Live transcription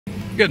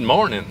Good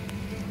morning.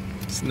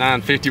 It's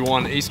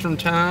 9:51 Eastern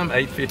Time,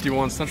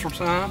 8:51 Central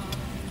Time,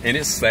 and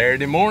it's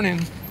Saturday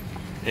morning.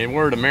 And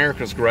we're at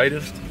America's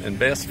greatest and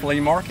best flea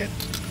market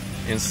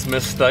in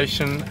Smith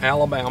Station,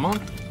 Alabama.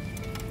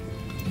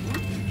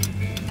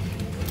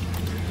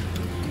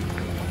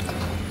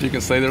 You can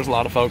see there's a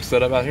lot of folks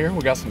set up out here.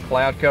 We got some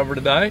cloud cover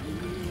today.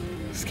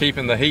 It's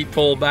keeping the heat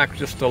pulled back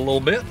just a little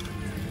bit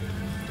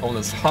on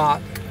this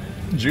hot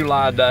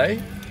July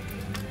day,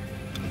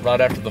 right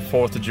after the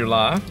 4th of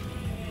July.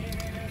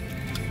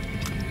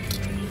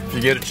 If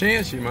you get a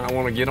chance, you might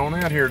want to get on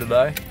out here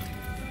today.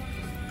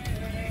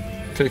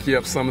 Pick you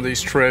up some of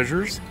these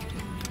treasures.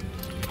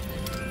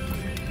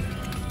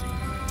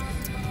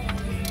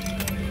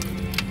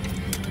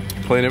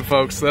 Plenty of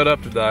folks set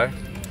up today.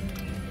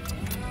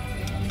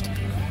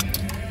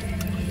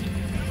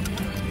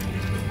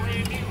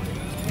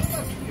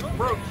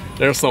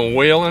 There's some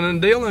wheeling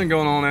and dealing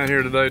going on out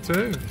here today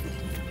too.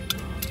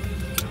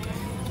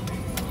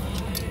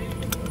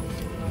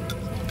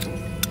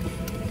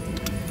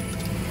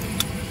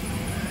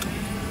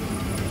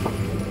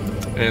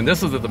 And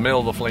this is at the middle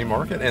of the flea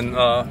market, and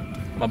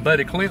my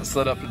buddy Clint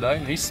set up today,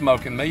 and he's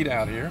smoking meat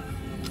out here.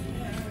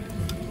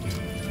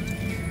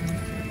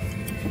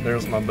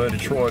 There's my buddy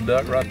Troy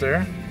Duck right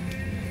there.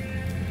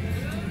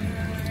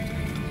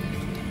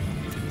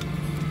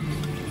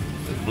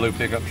 There's a blue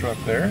pickup truck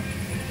there.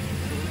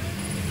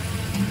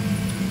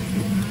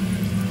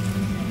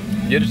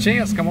 Get a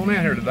chance, come on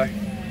out here today.